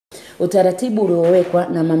Utaratibu uliowekwa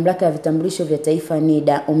na mamlaka ya vitambulisho vya taifa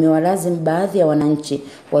NIDA umewalazimu baadhi ya wananchi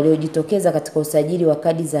waliojitokeza katika usajili wa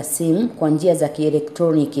kadi za simu kwa njia za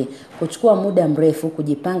kielektroniki kuchukua muda mrefu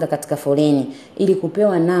kujipanga katika foleni ili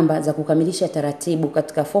kupewa namba za kukamilisha taratibu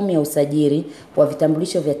katika fomu ya usajili wa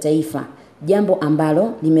vitambulisho vya taifa, jambo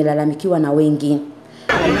ambalo limelalamikiwa na wengi.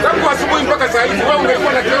 Tangu asubuhi mpaka saa hizi wao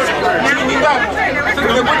ungekuwa na kiasi shilingi ngapi?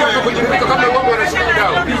 Ungekuja hapo kujifunza kama wao wanashinda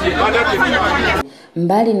dao. Maana yake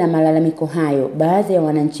mbali na malalamiko hayo, baadhi ya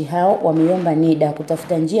wananchi hao wameomba NIDA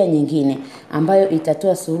kutafuta njia nyingine ambayo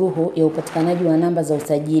itatoa suluhu ya upatikanaji wa namba za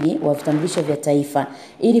usajili wa vitambulisho vya taifa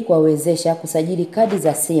ili kuwawezesha kusajili kadi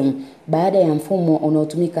za simu baada ya mfumo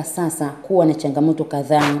unaotumika sasa kuwa na changamoto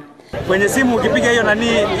kadhaa. Kwenye simu ukipiga hiyo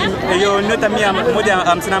hiyo nyota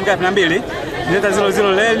 152 nyota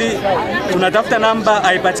 00 leli, tunatafuta namba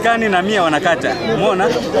haipatikani na 100 wanakata. Umeona?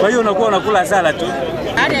 Kwa hiyo unakuwa unakula hasara tu.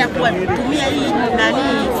 Baada ya kutumia hii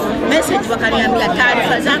message wakaniambia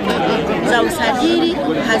taarifa zako za usajili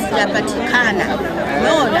hazijapatikana.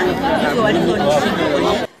 Umeona? Hivyo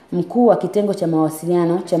walivyonijibu. Mkuu wa kitengo cha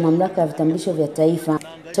mawasiliano cha mamlaka ya vitambulisho vya taifa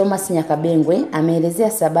Thomas Nyakabengwe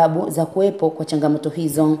ameelezea sababu za kuwepo kwa changamoto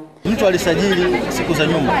hizo. Mtu alisajili siku za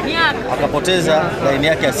nyuma akapoteza laini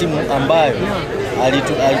yake ya simu ambayo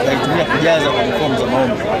alitumia kujaza kwenye fomu za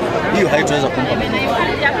maombi. Hiyo haitoweza kumpa majibu.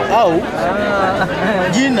 Au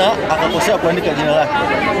jina akakosea kuandika jina lake.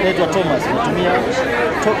 Anaitwa Thomas, anatumia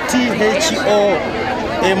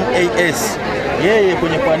THOMAS. Yeye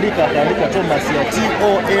kwenye kuandika akaandika Thomas ya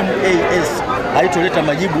TOMAS. Haitoleta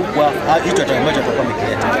majibu kwa hicho ambacho atakuwa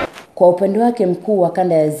amekileta. Kwa upande wake, mkuu wa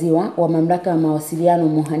kanda ya Ziwa wa mamlaka ya mawasiliano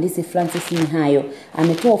Mhandisi Francis Mihayo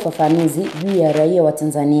ametoa ufafanuzi juu ya raia wa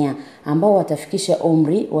Tanzania ambao watafikisha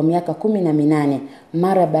umri wa miaka 18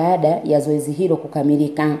 mara baada ya zoezi hilo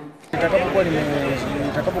kukamilika.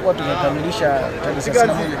 Itakapokuwa tumekamilisha tarehe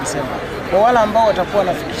 31 Desemba, kwa wale ambao watakuwa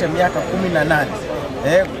wanafikisha miaka 18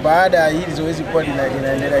 baada ya hili zoezi kuwa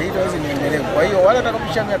linaendelea, hili zoezi liendelee. Kwa hiyo wale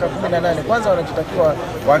watakapofikisha miaka 18 kwanza wanachotakiwa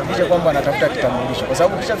wahakikishe kwamba wanatafuta kitambulisho, kwa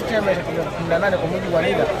sababu ukishafikia miaka 18 kwa mujibu wa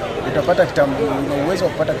NIDA utapata kitambulisho, una uwezo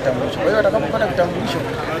wa kupata kitambulisho. Kwa hiyo watakapopata kitambulisho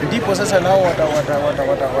ndipo sasa nao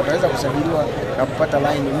wataweza kusajiliwa na kupata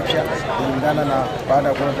line mpya kulingana na baada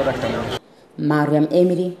ya kupata kitambulisho. Mariam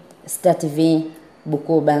Emily, Star TV,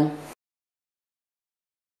 Bukoba.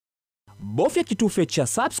 Bofya kitufe cha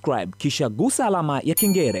subscribe kisha gusa alama ya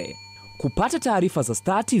kengele kupata taarifa za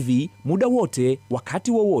Star TV muda wote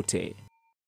wakati wowote.